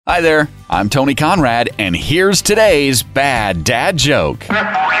Hi there, I'm Tony Conrad, and here's today's bad dad joke.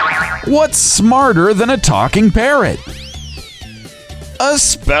 What's smarter than a talking parrot? A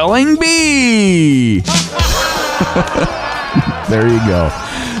spelling bee! There you go.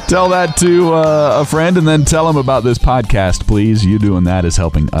 Tell that to a friend and then tell them about this podcast, please. You doing that is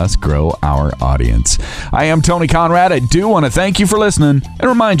helping us grow our audience. I am Tony Conrad. I do want to thank you for listening and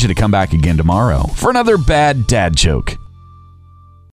remind you to come back again tomorrow for another bad dad joke.